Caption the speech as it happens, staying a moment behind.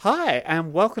Hi,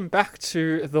 and welcome back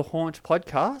to the Haunt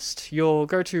Podcast, your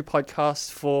go-to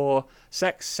podcast for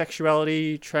sex,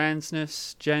 sexuality,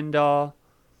 transness, gender,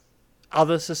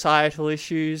 other societal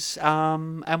issues,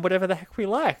 and whatever the heck we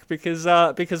like, because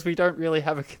we don't really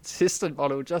have a consistent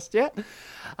model just yet.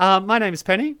 My name is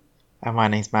Penny, And my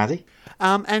name's Maddie.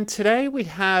 and today we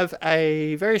have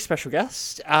a very special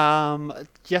guest.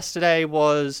 Yesterday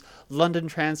was London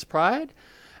Trans Pride.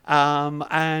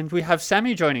 And we have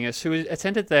Sammy joining us, who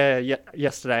attended there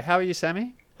yesterday. How are you,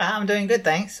 Sammy? I'm doing good,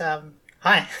 thanks.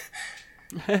 Hi.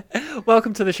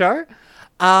 Welcome to the show.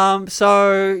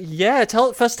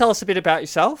 Tell us a bit about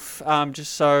yourself,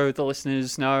 just so the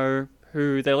listeners know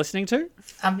who they're listening to.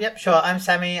 Yep, sure. I'm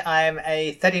Sammy. I'm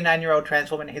a 39-year-old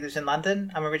trans woman who lives in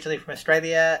London. I'm originally from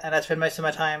Australia, and I spend most of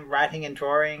my time writing and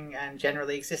drawing and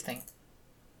generally existing.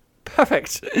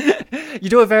 Perfect. You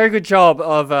do a very good job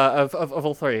of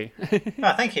all three.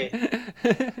 Oh, thank you.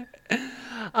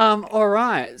 All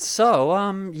right. So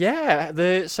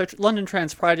London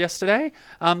Trans Pride yesterday.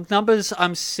 Numbers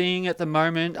I'm seeing at the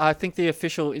moment. I think the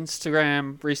official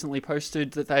Instagram recently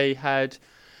posted that they had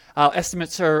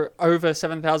estimates are over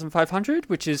 7,500,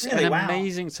 which is Really? an Wow.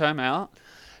 amazing turnout.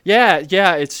 Yeah,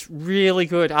 it's really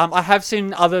good. I have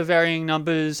seen other varying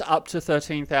numbers up to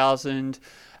 13,000.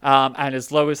 And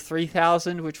as low as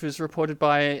 3,000, which was reported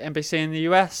by NBC in the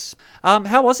US.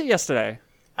 How was it yesterday?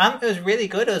 It was really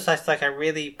good. It was just like a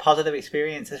really positive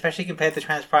experience, especially compared to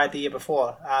Trans Pride the year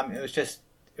before. It was just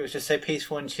so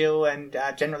peaceful and chill, and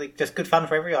generally just good fun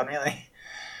for everyone, really.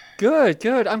 Good.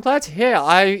 I'm glad to hear.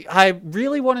 I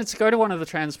really wanted to go to one of the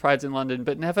trans prides in London,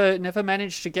 but never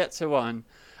managed to get to one.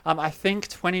 I think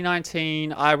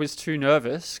 2019 I was too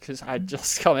nervous because I'd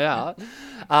just come out,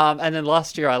 and then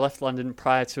last year I left London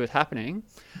prior to it happening.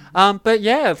 But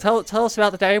yeah, tell us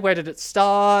about the day. Where did it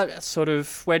start? Sort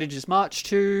of where did you march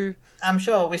to? I'm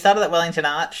sure we started at Wellington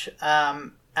Arch,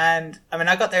 and I mean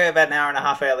I got there about an hour and a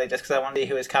half early just because I wanted to see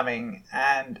who was coming,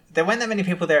 and there weren't that many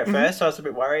people there at first, so I was a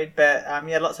bit worried. But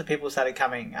lots of people started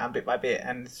coming bit by bit,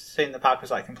 and soon the park was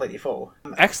like completely full.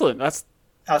 Excellent. That's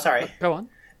Oh, sorry. Go on.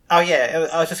 Oh yeah,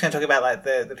 I was just going to talk about like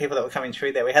the people that were coming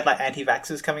through there. We had like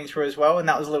anti-vaxxers coming through as well, and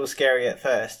that was a little scary at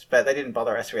first, but they didn't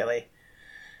bother us really.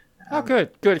 Oh,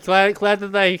 good. Glad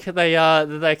that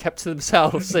they kept to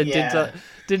themselves and Yeah.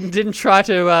 didn't try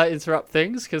to interrupt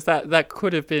things, because that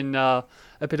could have been a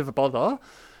bit of a bother.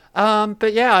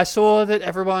 But yeah, I saw that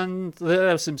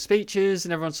there were some speeches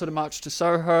and everyone sort of marched to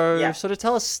Soho. Yeah. Sort of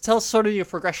tell us sort of your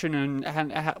progression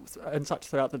and such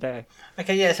throughout the day.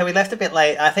 Okay, yeah. So we left a bit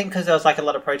late. I think because there was like a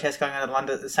lot of protests going on in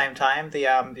London at the same time.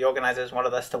 The organisers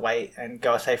wanted us to wait and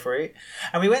go a safe route,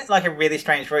 and we went like a really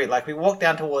strange route. Like we walked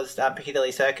down towards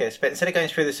Piccadilly Circus, but instead of going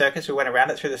through the circus, we went around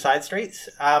it through the side streets,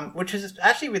 which was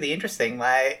actually really interesting.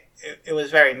 Like it was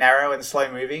very narrow and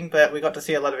slow moving, but we got to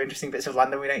see a lot of interesting bits of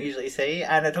London we don't usually see,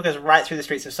 and it took us right through the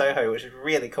streets of Soho, which is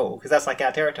really cool because that's like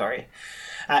our territory.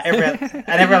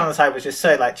 Everyone on the side was just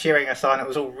so like cheering us on. It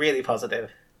was all really positive.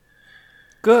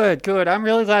 Good. I'm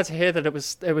really glad to hear that it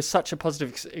was such a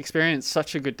positive experience,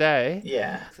 such a good day.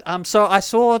 Yeah. So I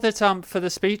saw that for the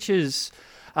speeches,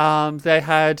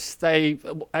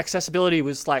 accessibility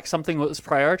was like something that was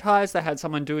prioritized. They had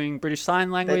someone doing British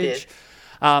Sign Language.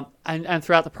 And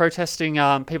throughout the protesting,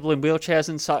 people in wheelchairs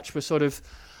and such were sort of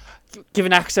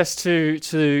given access to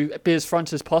be as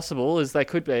front as possible as they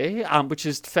could be, which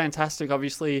is fantastic.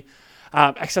 Obviously,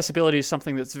 accessibility is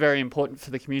something that's very important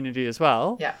for the community as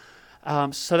well. Yeah.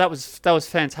 So that was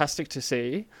fantastic to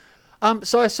see.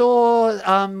 So I saw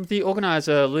the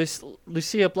organizer,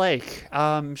 Lucia Blake.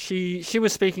 She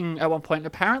was speaking at one point. And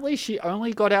apparently, she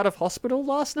only got out of hospital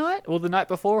last night, or the night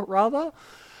before, rather.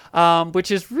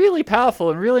 Which is really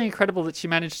powerful and really incredible that she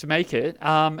managed to make it.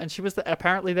 And she was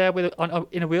apparently there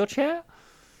in a wheelchair.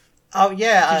 Oh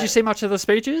yeah. Did you see much of the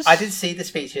speeches? I did see the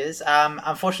speeches.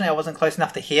 Unfortunately, I wasn't close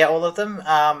enough to hear all of them.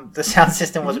 The sound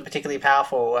system wasn't particularly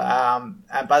powerful. And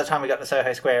by the time we got to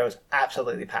Soho Square, it was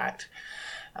absolutely packed.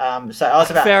 So I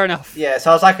was Fair enough. Yeah,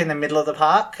 so I was like in the middle of the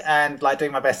park and like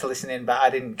doing my best to listen in, but I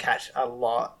didn't catch a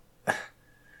lot.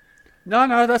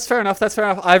 No, that's fair enough.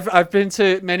 I've been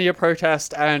to many a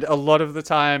protest, and a lot of the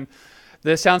time,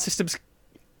 the sound systems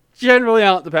generally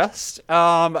aren't the best.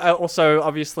 Also,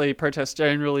 obviously, protests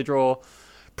generally draw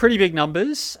pretty big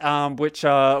numbers, which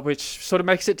sort of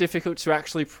makes it difficult to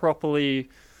actually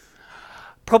probably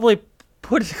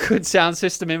put a good sound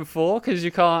system in for, because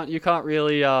you can't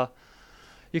really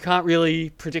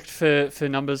predict for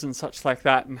numbers and such like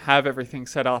that, and have everything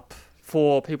set up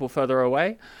for people further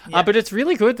away. Yeah. But it's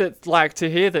really good that like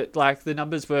to hear that like the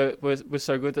numbers were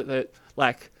so good that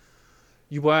like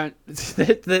you weren't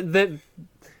that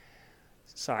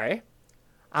sorry.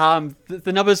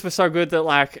 The numbers were so good that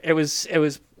like it was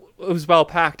well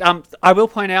packed. I will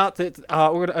point out that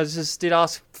organizers did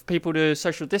ask people to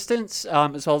social distance,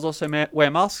 as well as also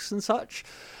wear masks and such,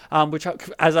 which,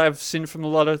 as I've seen from a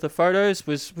lot of the photos,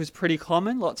 was pretty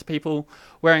common. Lots of people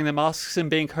wearing their masks and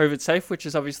being COVID safe, which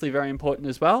is obviously very important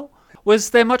as well.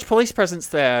 Was there much police presence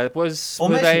there? Were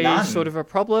they none. sort of a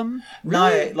problem?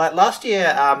 Really? No, like last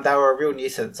year, they were a real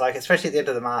nuisance. Like especially at the end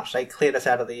of the march, they cleared us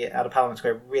out of Parliament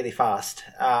Square really fast.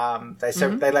 They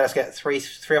let us get three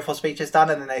or four speeches done,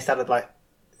 and then they started like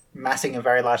massing in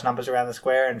very large numbers around the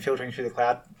square and filtering through the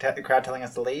crowd, telling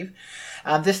us to leave.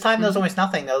 This time there was almost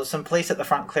nothing. There was some police at the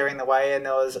front clearing the way, and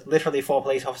there was literally 4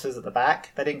 police officers at the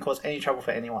back. They didn't cause any trouble for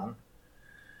anyone.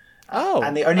 Oh,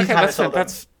 and the only time I saw them.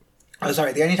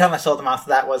 The only time I saw them after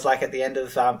that was like at the end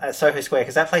of at Soho Square,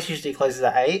 because that place usually closes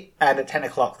at 8, and at 10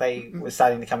 o'clock they were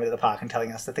starting to come into the park and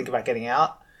telling us to think about getting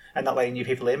out and not letting new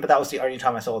people in. But that was the only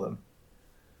time I saw them.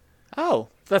 Oh,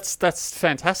 that's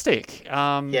fantastic.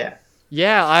 Yeah.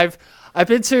 Yeah, I've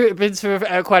been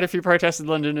to quite a few protests in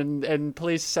London, and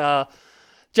police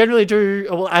generally do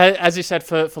well, as you said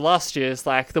for last year's,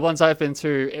 like the ones I've been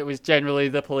to, it was generally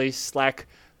the police like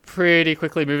pretty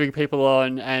quickly moving people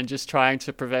on and just trying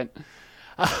to prevent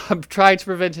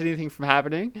anything from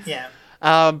happening. Yeah.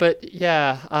 But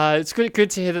yeah, it's good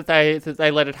to hear that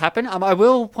they let it happen. I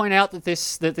will point out that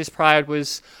this Pride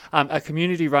was a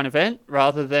community run event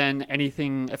rather than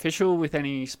anything official with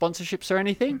any sponsorships or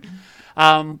anything.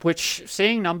 Which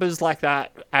seeing numbers like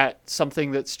that at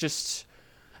something that's just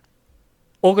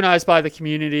organised by the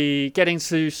community, getting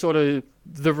to sort of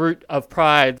the root of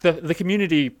Pride, the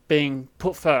community being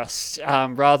put first,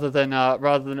 rather than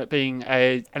it being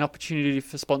an opportunity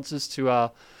for sponsors to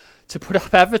put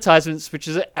up advertisements, which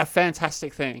is a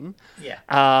fantastic thing. Yeah.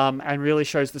 And really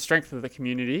shows the strength of the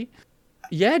community.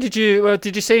 Yeah. Did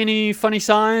you see any funny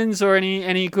signs or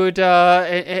any good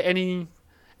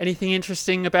anything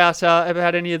interesting about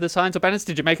any of the signs or banners?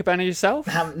 Did you make a banner yourself?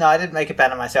 No, I didn't make a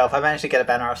banner myself. I managed to get a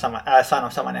banner of sign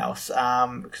off someone else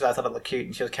because I thought it looked cute,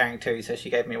 and she was carrying 2, so she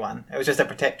gave me one. It was just a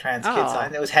Protect Trans Kids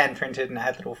sign. It was hand printed and it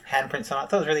had little handprints on it. I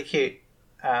thought it was really cute.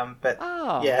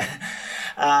 Yeah.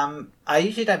 I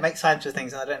usually don't make signs for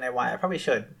things, and I don't know why. I probably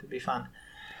should. It'd be fun.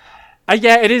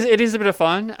 Yeah, it is a bit of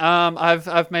fun.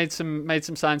 I've made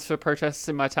some signs for protests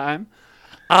in my time.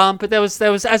 But there was,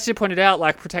 as you pointed out,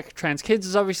 like Protect Trans Kids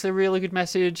is obviously a really good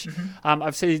message.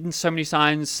 I've seen so many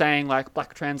signs saying like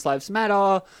Black Trans Lives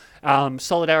Matter,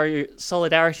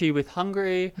 solidarity with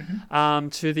Hungary,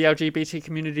 to the LGBT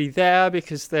community there,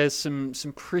 because there's some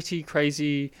pretty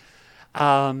crazy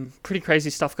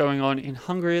stuff going on in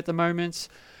Hungary at the moment.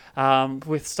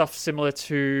 With stuff similar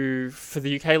to, for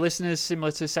the UK listeners,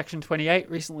 similar to Section 28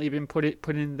 recently been put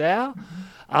in there.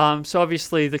 So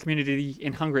obviously the community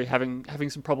in Hungary having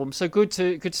some problems. So good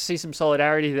to see some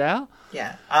solidarity there.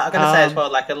 Yeah, I've got to say as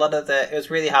well, like a lot of it was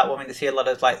really heartwarming to see a lot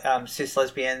of like cis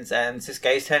lesbians and cis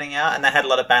gays turning out, and they had a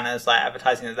lot of banners like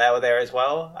advertising that they were there as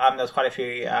well. There was quite a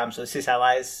few sort of cis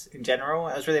allies in general.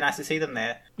 It was really nice to see them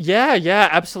there. Yeah,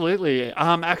 absolutely.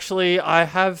 Actually, I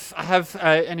have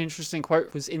an interesting quote.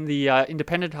 It was in the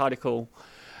Independent article,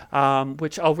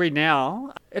 which I'll read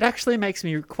now. It actually makes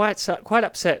me quite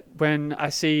upset when I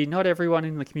see not everyone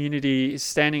in the community is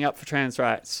standing up for trans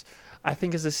rights. I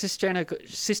think as a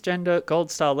cisgender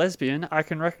gold star lesbian, I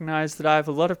can recognise that I have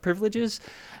a lot of privileges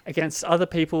against other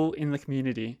people in the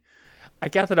community. I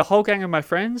gathered a whole gang of my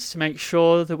friends to make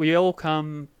sure that we all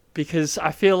come, because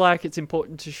I feel like it's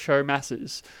important to show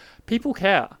masses. People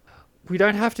care. We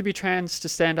don't have to be trans to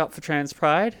stand up for Trans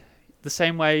Pride, the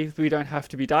same way we don't have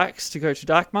to be dykes to go to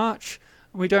Dyke March.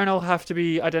 We don't all have to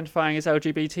be identifying as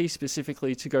LGBT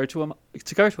specifically to go to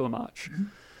a march.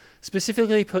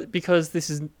 Specifically because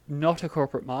this is not a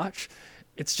corporate march,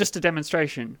 it's just a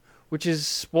demonstration, which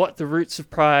is what the roots of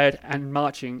Pride and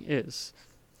marching is.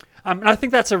 And I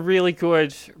think that's a really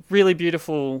good, really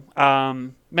beautiful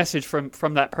message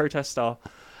from that protester.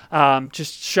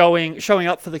 Just showing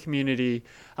up for the community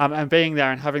and being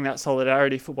there and having that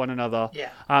solidarity for one another.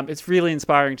 Yeah. It's really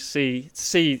inspiring to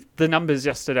see the numbers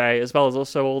yesterday, as well as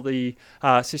also all the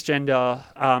cisgender,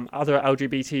 other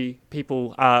LGBT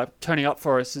people turning up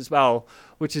for us as well,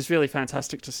 which is really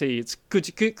fantastic to see. It's good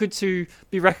to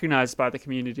be recognised by the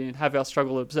community and have our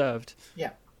struggle observed.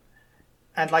 Yeah.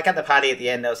 And like at the party at the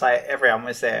end, there was like everyone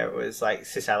was there. It was like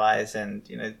cis allies and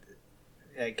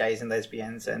gays and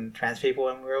lesbians and trans people,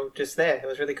 and we were all just there. It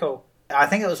was really cool. I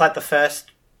think it was like the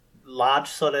first large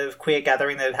sort of queer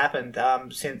gathering that had happened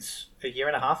since a year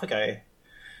and a half ago. It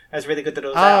was really good that it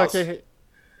was ours. Okay.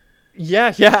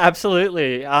 Yeah,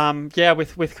 absolutely.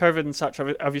 With COVID and such,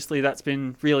 obviously that's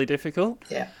been really difficult.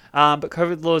 Yeah. But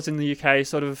COVID laws in the UK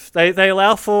sort of they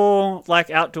allow for like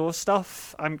outdoor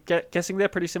stuff. I'm guessing they're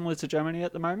pretty similar to Germany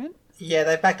at the moment. Yeah,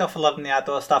 they backed off a lot on the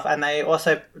outdoor stuff, and they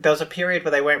also there was a period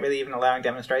where they weren't really even allowing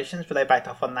demonstrations, but they backed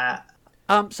off on that.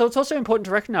 So it's also important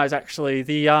to recognise, actually,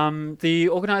 the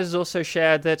organisers also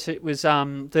shared that it was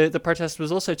the protest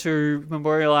was also to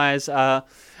memorialise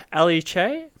Ali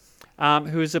Che,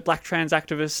 who is a black trans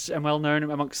activist and well known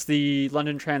amongst the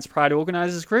London Trans Pride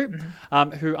organisers group,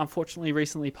 who unfortunately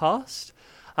recently passed.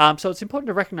 So it's important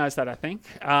to recognise that, I think,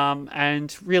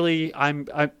 and really, I'm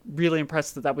really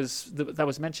impressed that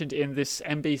was mentioned in this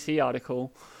NBC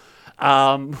article,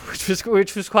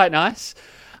 which was quite nice.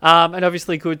 And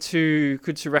obviously good to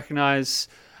recognise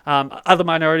other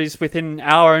minorities within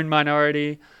our own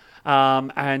minority,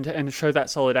 and show that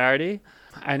solidarity.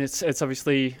 And it's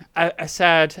obviously a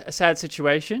sad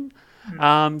situation.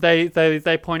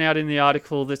 They point out in the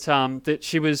article that that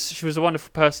she was a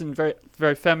wonderful person, very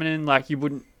very feminine. Like you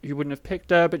wouldn't have picked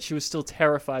her, but she was still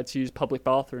terrified to use public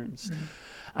bathrooms.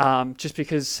 Just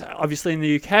because obviously in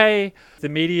the UK the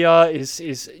media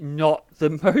is not the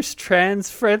most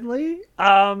trans friendly,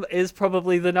 is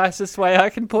probably the nicest way I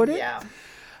can put it. Yeah.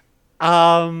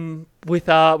 I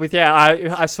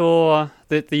saw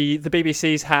that the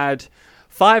BBC's had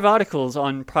 5 articles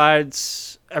on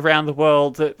prides around the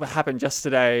world that happened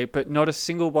yesterday, but not a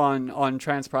single one on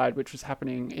trans pride, which was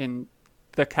happening in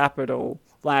the capital.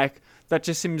 Like that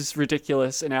just seems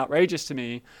ridiculous and outrageous to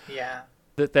me. Yeah.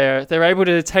 That they're able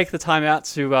to take the time out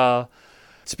to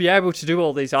be able to do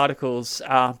all these articles,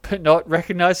 but not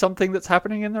recognize something that's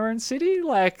happening in their own city.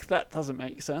 Like that doesn't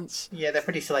make sense. Yeah, they're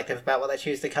pretty selective about what they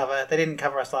choose to cover. They didn't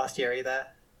cover us last year either.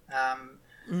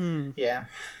 Yeah,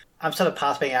 I'm sort of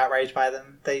past being outraged by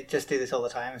them. They just do this all the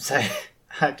time, so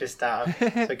I just sort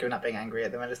of given up being angry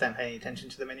at them. I just don't pay any attention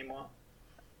to them anymore.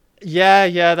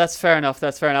 Yeah, that's fair enough.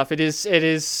 It is.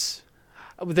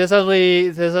 There's only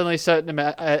a certain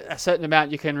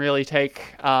amount you can really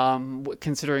take,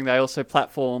 considering they also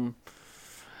platform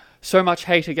so much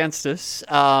hate against us,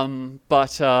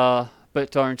 but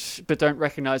don't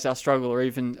recognise our struggle or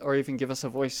even give us a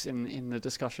voice in the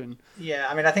discussion. Yeah,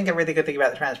 I mean, I think a really good thing about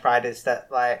the trans pride is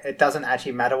that like it doesn't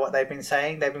actually matter what they've been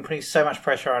saying. They've been putting so much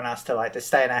pressure on us to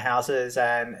stay in our houses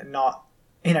and not,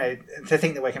 to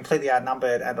think that we're completely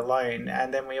outnumbered and alone.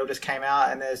 And then we all just came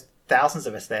out, and there's thousands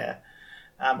of us there.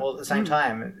 All at the same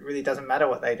time. It really doesn't matter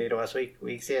what they do to us. We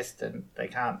exist, and they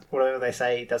can't. Whatever they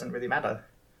say doesn't really matter.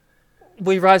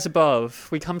 We rise above.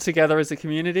 We come together as a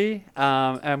community,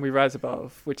 and we rise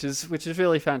above, which is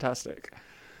really fantastic.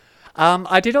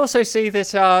 I did also see that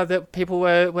that people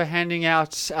were handing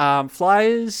out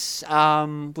flyers,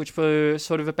 which were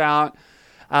sort of about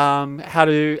how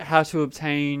to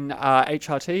obtain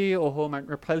HRT or hormone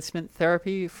replacement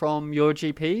therapy from your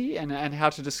GP, and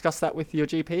how to discuss that with your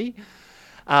GP.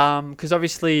 Because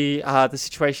obviously the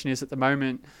situation is at the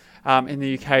moment in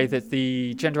the UK that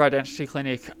the gender identity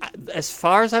clinic, as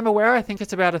far as I'm aware, I think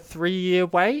it's about a 3-year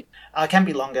wait. It can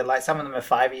be longer. Like some of them are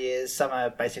 5 years, some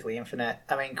are basically infinite.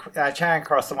 I mean, Charing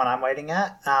Cross, the one I'm waiting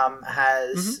at,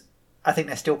 has. I think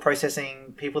they're still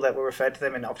processing people that were referred to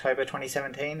them in October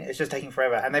 2017. It's just taking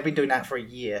forever, and they've been doing that for a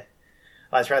year.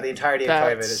 Like throughout the entirety of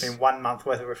COVID, there's been 1 month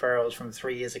worth of referrals from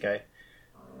 3 years ago.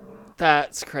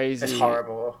 That's crazy. It's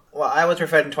horrible. Well, I was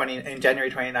referred in January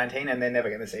 2019, and they're never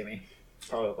going to see me.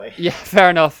 Probably. Yeah, fair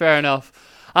enough.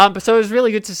 But so it was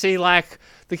really good to see like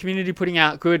the community putting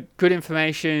out good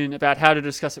information about how to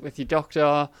discuss it with your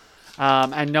doctor,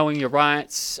 and knowing your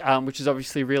rights, which is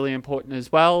obviously really important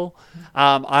as well.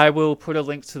 I will put a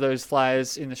link to those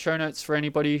flyers in the show notes for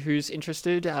anybody who's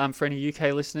interested, for any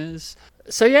UK listeners.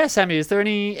 So yeah, Sammy, is there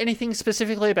anything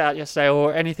specifically about yesterday,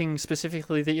 or anything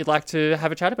specifically that you'd like to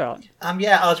have a chat about?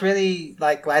 Yeah, I was really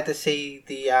glad to see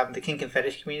the kink and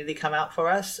fetish community come out for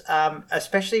us,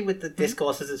 especially with the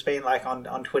discourses it's been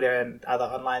on Twitter and other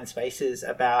online spaces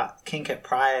about kink at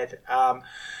Pride.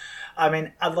 I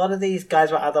mean, a lot of these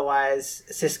guys were otherwise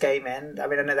cis gay men. I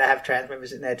mean, I know they have trans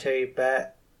members in there too,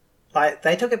 but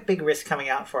they took a big risk coming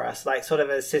out for us, sort of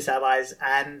as cis allies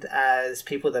and as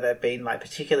people that have been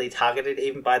particularly targeted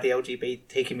even by the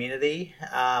LGBT community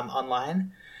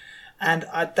online. And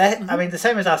I mean, the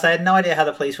same as us, I had no idea how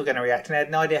the police were going to react, and I had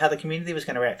no idea how the community was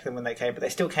going to react to them when they came, but they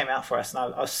still came out for us,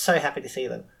 and I was so happy to see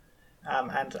them.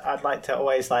 And I'd like to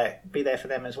always be there for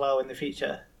them as well in the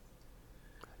future.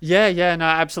 Yeah, no,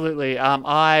 absolutely.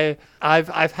 I've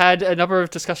had a number of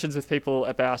discussions with people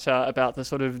about the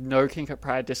sort of no kink at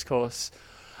Pride discourse,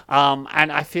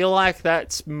 and I feel like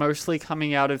that's mostly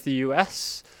coming out of the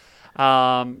US,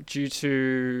 due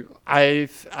to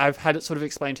I've had it sort of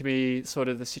explained to me sort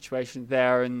of the situation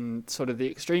there and sort of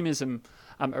the extremism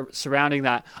surrounding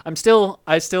that.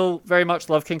 I still very much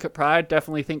love kink at Pride.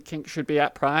 Definitely think kink should be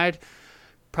at Pride.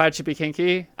 Pride should be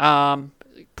kinky.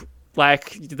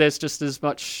 Like, there's just as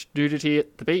much nudity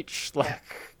at the beach. Like,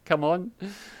 come on.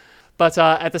 But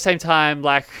at the same time,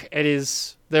 like, it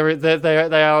is, they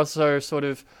are also sort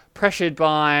of pressured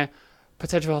by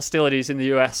potential hostilities in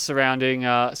the US surrounding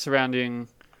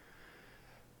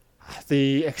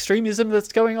the extremism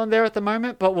that's going on there at the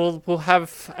moment. But we'll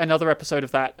have another episode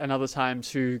of that another time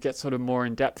to get sort of more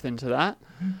in depth into that.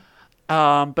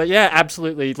 But yeah,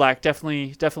 absolutely, like,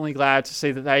 definitely glad to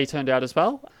see that they turned out as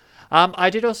well. I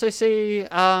did also see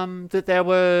that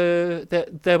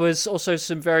there was also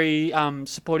some very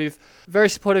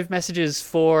supportive messages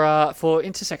for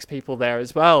intersex people there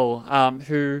as well,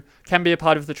 who can be a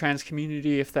part of the trans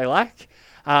community if they like,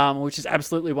 which is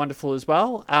absolutely wonderful as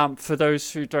well. For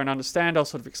those who don't understand, I'll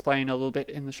sort of explain a little bit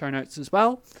in the show notes as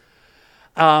well.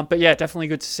 But yeah, definitely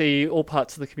good to see all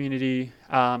parts of the community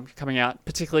coming out.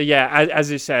 Particularly, yeah, as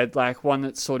you said, like, one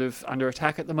that's sort of under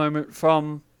attack at the moment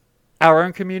from our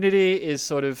own community is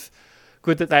sort of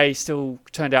good that they still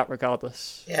turned out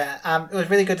regardless. Yeah, it was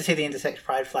really good to see the intersex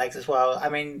pride flags as well. I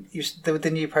mean,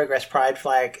 the new Progress Pride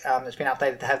flag that's been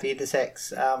updated to have the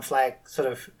intersex flag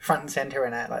sort of front and center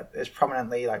in it, like, it's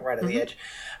prominently, like, right at the edge.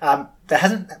 There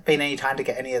hasn't been any time to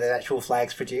get any of the actual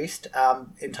flags produced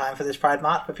in time for this Pride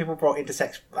March, but people brought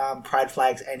intersex pride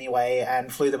flags anyway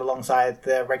and flew them alongside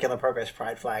the regular Progress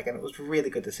Pride flag, and it was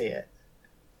really good to see it.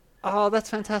 Oh, that's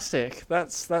fantastic.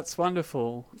 That's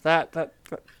wonderful. That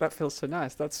feels so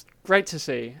nice. That's great to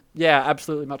see. Yeah,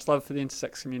 absolutely. Much love for the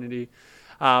intersex community.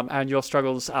 And your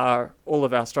struggles are all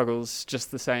of our struggles,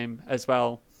 just the same as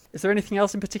well. Is there anything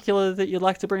else in particular that you'd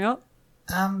like to bring up?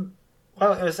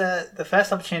 Well, it was the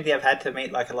first opportunity I've had to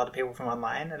meet, like, a lot of people from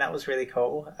online, and that was really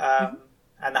cool.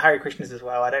 And the Hare Krishnas as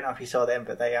well. I don't know if you saw them,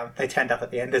 but they turned up at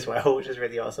the end as well, which is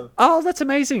really awesome. Oh, that's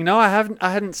amazing. No, I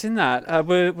hadn't seen that.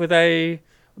 Were they?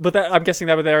 But I'm guessing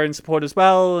they were there in support as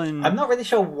well. And I'm not really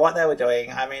sure what they were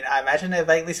doing. I mean, I imagine they're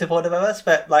vaguely supportive of us,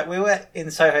 but, like, we were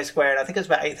in Soho Square, and I think it was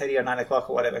about 8:30 or 9 o'clock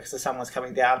or whatever, because the sun was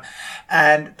coming down,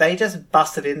 and they just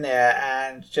busted in there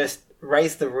and just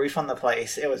raised the roof on the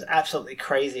place. It was absolutely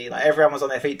crazy. Like, everyone was on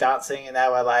their feet dancing, and they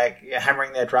were, like,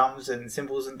 hammering their drums and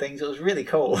cymbals and things. It was really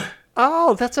cool.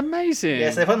 Oh, that's amazing.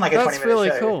 Yeah, so they put in, like, a 20-minute really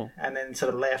show cool. And then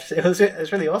sort of left. It was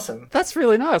really awesome. That's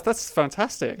really nice. That's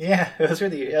fantastic. Yeah, it was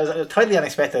totally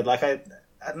unexpected. Like,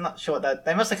 I'm not sure that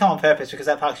they must have come on purpose, because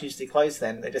that park's usually closed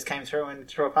then. They just came through and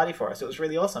threw a party for us. It was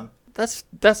really awesome.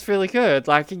 That's really good.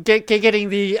 Like, getting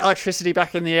the electricity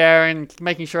back in the air and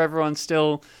making sure everyone's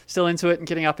still into it and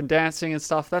getting up and dancing and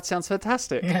stuff. That sounds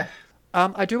fantastic. Yeah.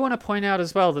 I do want to point out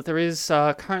as well that there is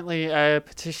currently a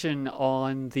petition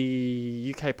on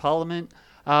the UK Parliament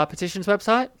petitions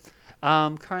website.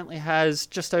 Currently has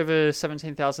just over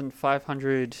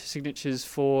 17,500 signatures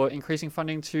for increasing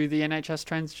funding to the NHS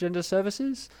transgender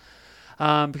services.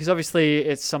 Because obviously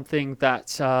it's something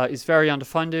that is very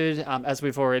underfunded. As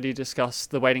we've already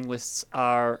discussed, the waiting lists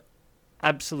are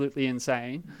absolutely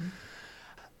insane. Mm-hmm.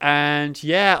 And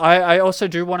yeah, I also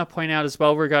do want to point out as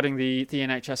well regarding the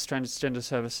NHS transgender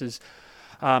services,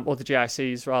 or the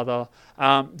GICs rather,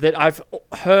 that I've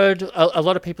heard a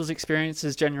lot of people's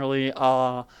experiences generally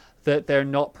are that they're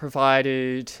not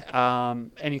provided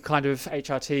any kind of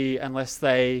HRT unless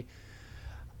they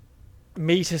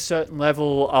meet a certain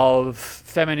level of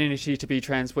femininity to be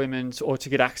trans women, or to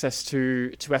get access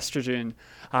to estrogen,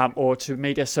 or to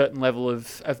meet a certain level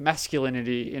of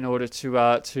masculinity in order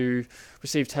to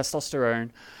receive testosterone,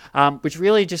 which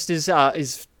really just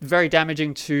is very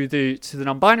damaging to the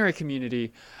non-binary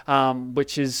community,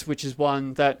 which is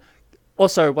one that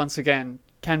also, once again,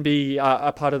 can be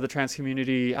a part of the trans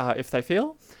community if they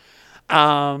feel.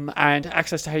 And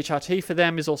access to HRT for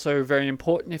them is also very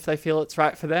important if they feel it's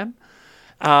right for them.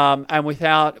 And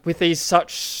with these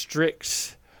such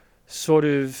strict sort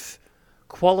of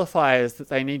qualifiers that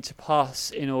they need to pass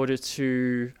in order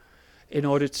to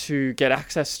get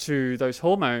access to those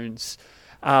hormones,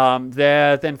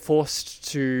 they're then forced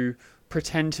to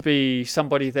pretend to be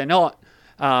somebody they're not,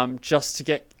 just to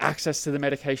get access to the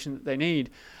medication that they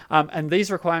need. And these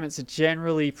requirements are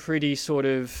generally pretty sort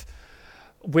of,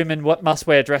 women must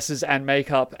wear dresses and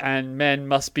makeup, and men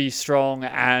must be strong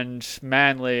and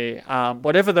manly,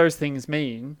 whatever those things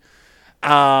mean.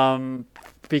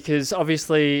 Because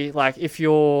obviously, like, if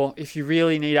you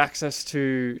really need access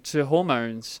to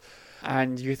hormones,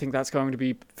 and you think that's going to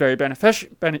be very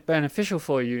beneficial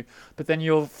for you, but then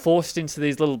you're forced into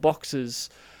these little boxes,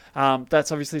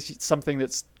 that's obviously something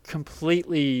that's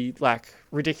completely, like,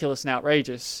 ridiculous and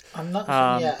outrageous. I'm not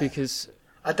sure, yeah. Because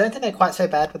I don't think they're quite so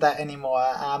bad with that anymore.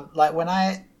 Like, when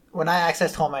I when I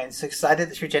accessed hormones, because I did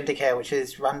it through Gender Care, which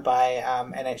is run by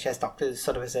NHS doctors,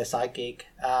 sort of as their side gig,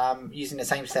 using the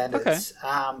same standards.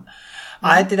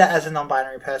 I did it as a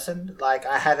non-binary person. Like,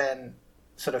 I hadn't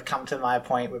sort of come to my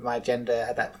point with my gender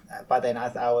at that. By then, I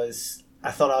thought I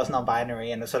was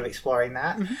non-binary and was sort of exploring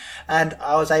that, and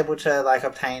I was able to like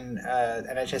obtain an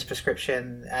NHS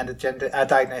prescription and a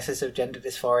diagnosis of gender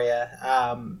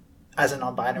dysphoria as a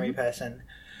non-binary person.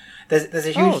 There's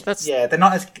a huge they're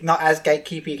not as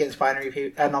gatekeepy against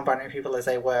non-binary people as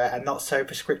they were, and not so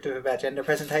prescriptive about gender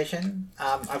presentation.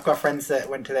 I've got friends that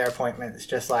went to their appointments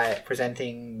just like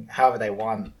presenting however they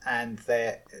want, and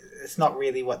it's not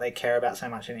really what they care about so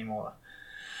much anymore.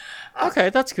 Okay,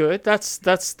 that's good.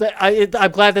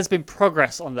 I'm glad there's been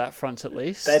progress on that front, at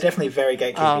least. They're definitely very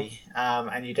gatekeepy,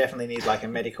 and you definitely need like a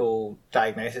medical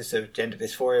diagnosis of gender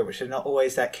dysphoria, which they're not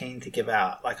always that keen to give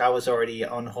out. Like, I was already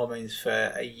on hormones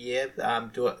for a year, I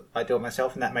do it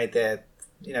myself, and that made it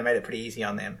pretty easy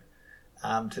on them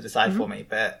to decide for me.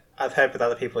 But I've heard with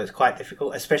other people it's quite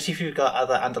difficult, especially if you've got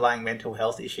other underlying mental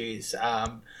health issues.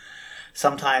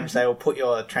 Sometimes they will put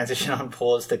your transition on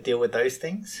pause to deal with those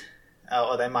things.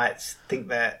 Or they might think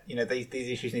that these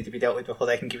issues need to be dealt with before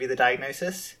they can give you the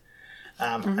diagnosis,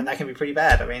 and that can be pretty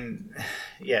bad. I mean,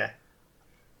 yeah,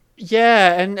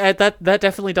 and that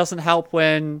definitely doesn't help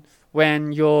when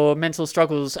your mental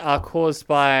struggles are caused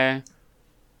by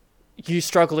you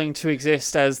struggling to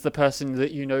exist as the person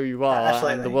that you are,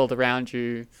 absolutely. And the world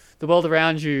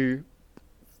around you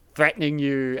threatening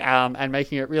you and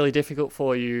making it really difficult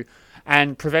for you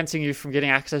and preventing you from getting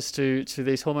access to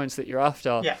these hormones that you're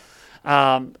after. Yeah.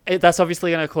 That's obviously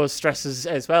going to cause stresses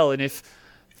as well, and if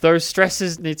those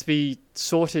stresses need to be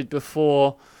sorted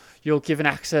before you're given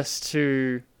access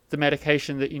to the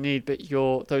medication that you need, but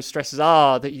those stresses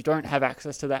are that you don't have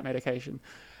access to that medication,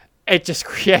 it just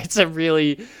creates a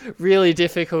really, really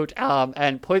difficult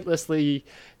and pointlessly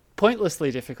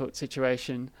difficult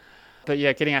situation. But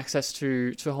yeah, getting access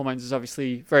to hormones is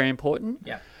obviously very important.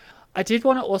 Yeah. I did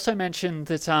want to also mention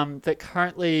that that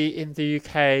currently in the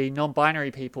UK, non-binary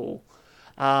people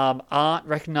aren't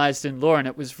recognised in law, and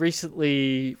it was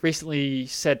recently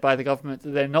said by the government that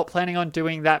they're not planning on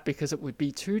doing that because it would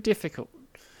be too difficult.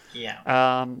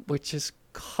 Yeah. Which is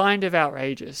kind of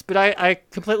outrageous. But I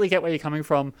completely get where you're coming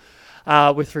from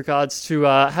with regards to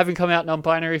having come out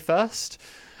non-binary first,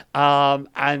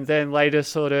 and then later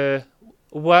sort of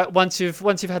once you've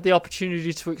had the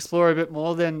opportunity to explore a bit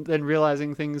more, then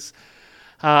realizing things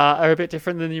are a bit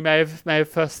different than you may have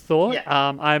first thought. Yeah.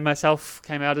 I myself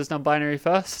came out as non-binary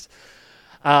first,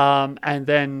 and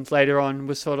then later on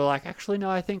was sort of like, actually no,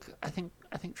 I think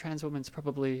trans woman's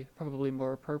probably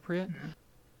more appropriate. Mm-hmm.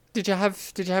 Did you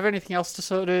have anything else to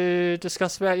sort of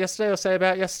discuss about yesterday or say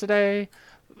about yesterday?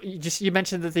 You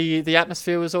mentioned that the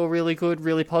atmosphere was all really good,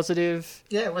 really positive.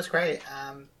 Yeah, it was great.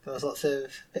 There was a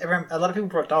lot of people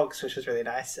brought dogs, which was really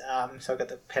nice. So I got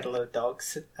to pet a lot of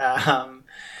dogs.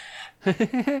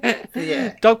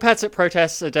 Yeah, dog pats at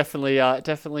protests are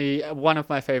definitely one of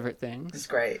my favorite things. It's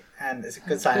great, and it's a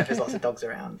good sign if there's lots of dogs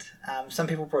around. Some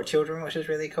people brought children, which was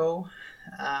really cool.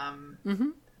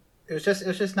 It was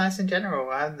just nice in general.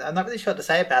 I'm not really sure what to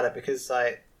say about it because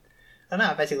I don't know.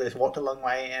 I basically just walked a long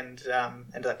way and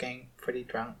ended up getting pretty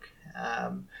drunk.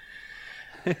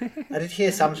 I did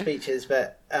hear some speeches,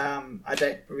 but I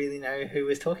don't really know who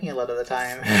was talking a lot of the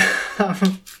time.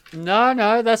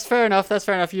 No, that's fair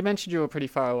enough. You mentioned you were pretty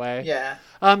far away. Yeah.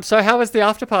 So how was the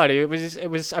after party? It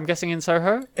was. I'm guessing in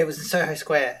Soho. It was in Soho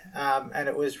Square, and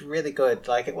it was really good.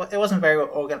 Like it wasn't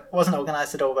wasn't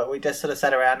organised at all, but we just sort of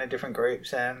sat around in different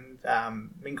groups and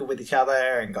mingled with each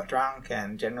other and got drunk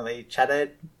and generally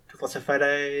chatted, took lots of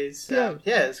photos. Yeah,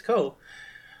 it's cool.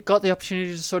 Got the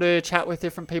opportunity to sort of chat with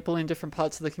different people in different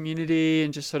parts of the community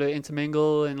and just sort of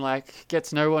intermingle and like get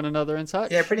to know one another and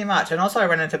such. Yeah, pretty much. And also I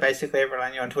ran into basically everyone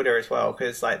I knew on Twitter as well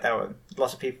because like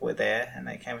lots of people were there and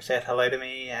they came and said hello to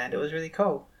me and it was really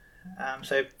cool.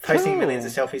 So posting millions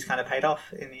of selfies kind of paid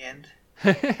off in the end.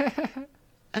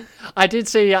 I did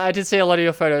see a lot of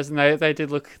your photos and they did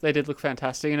look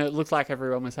fantastic and it looked like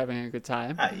everyone was having a good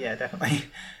time. Yeah, definitely.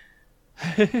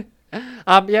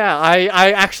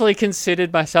 I actually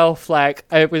considered myself, like,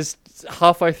 it was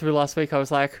halfway through last week, I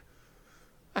was like,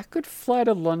 I could fly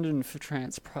to London for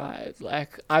Trans Pride.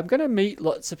 Like, I'm going to meet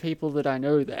lots of people that I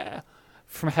know there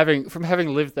from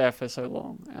having lived there for so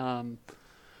long,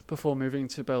 before moving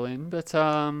to Berlin. But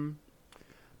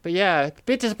yeah, a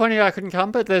bit disappointing I couldn't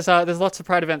come, but there's lots of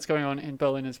Pride events going on in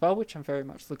Berlin as well, which I'm very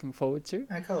much looking forward to.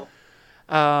 Oh, cool.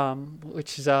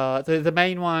 Which is the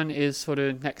main one is sort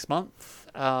of next month.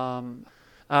 And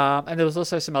there was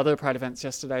also some other Pride events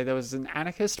yesterday. There was an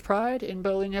anarchist Pride in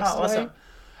Berlin yesterday.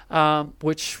 Oh,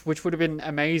 which would have been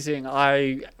amazing.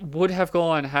 I would have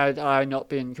gone had I not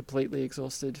been completely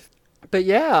exhausted. But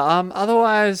yeah,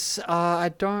 otherwise,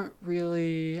 I don't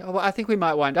really. Well, I think we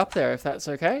might wind up there if that's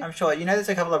okay. I'm sure. There's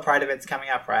a couple of Pride events coming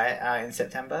up, right, in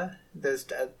September. There's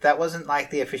that wasn't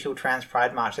like the official Trans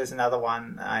Pride March. There's another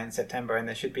one in September, and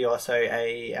there should be also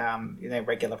a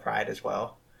regular Pride as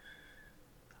well.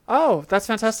 Oh, that's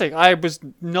fantastic! I was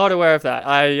not aware of that.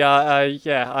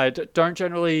 I don't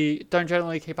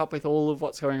generally keep up with all of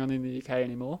what's going on in the UK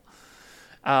anymore.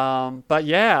 But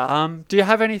yeah, do you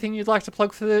have anything you'd like to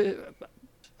plug for the?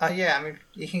 Yeah, I mean,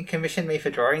 you can commission me for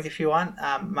drawings if you want.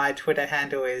 My Twitter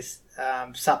handle is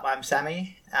sup I'm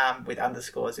Sammy with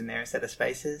underscores in there instead of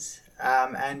spaces.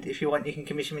 And if you want, you can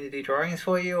commission me to do drawings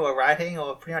for you or writing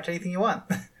or pretty much anything you want.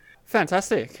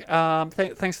 Fantastic.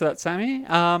 Thanks for that, Sammy.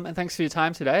 And thanks for your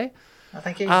time today.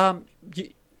 Thank you.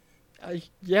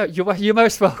 Yeah, you're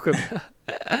most welcome.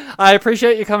 I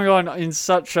appreciate you coming on in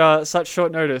such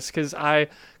short notice, because I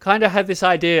kind of had this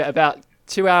idea about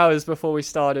 2 hours before we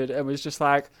started and was just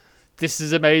like, this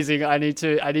is amazing. I need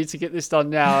to get this done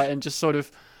now, and just sort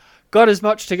of got as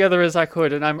much together as I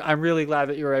could. And I'm really glad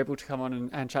that you were able to come on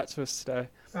and chat to us today.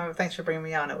 Oh, thanks for bringing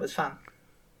me on. It was fun.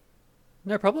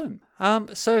 No problem.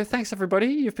 So thanks everybody.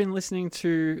 You've been listening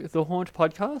to the Haunt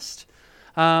podcast.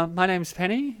 My name's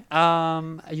Penny.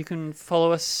 You can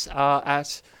follow us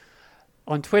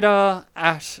on Twitter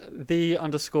at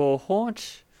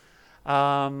 @the_haunt.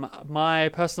 My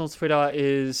personal Twitter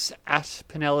is at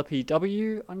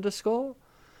 @PenelopeW_.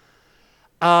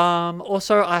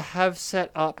 Also, I have set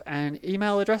up an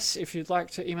email address if you'd like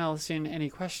to email us in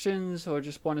any questions, or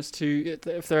just want us to,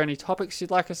 if there are any topics you'd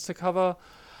like us to cover,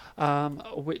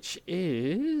 which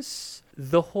is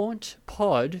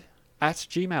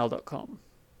thehauntpod@gmail.com.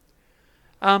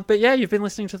 But yeah, you've been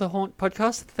listening to the Haunt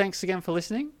podcast. Thanks again for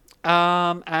listening,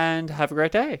 and have a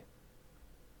great day.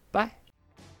 Bye.